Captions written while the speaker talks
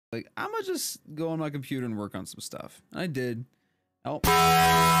like, I'm gonna just go on my computer and work on some stuff. And I did. Oh.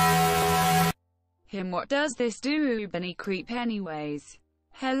 What does this do, UberNick creep anyways?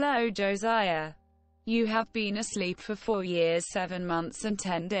 Hello Josiah. You have been asleep for 4 years, 7 months and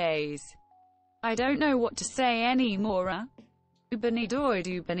 10 days. I don't know what to say anymore. UberNick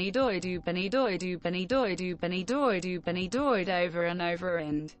over and over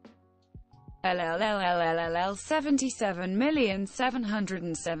and LLLLLLL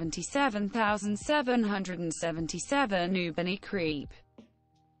 77,777,777 UberNick creep.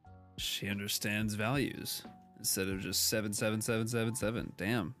 She understands values instead of just 77777.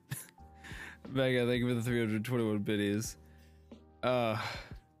 Damn. Mega, thank you for the 321 biddies.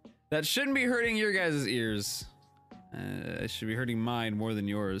 That shouldn't be hurting your guys' ears. It should be hurting mine more than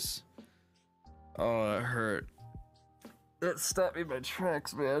yours. Oh, that hurt. That stopped me in my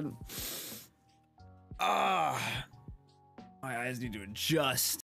tracks, man. My eyes need to adjust.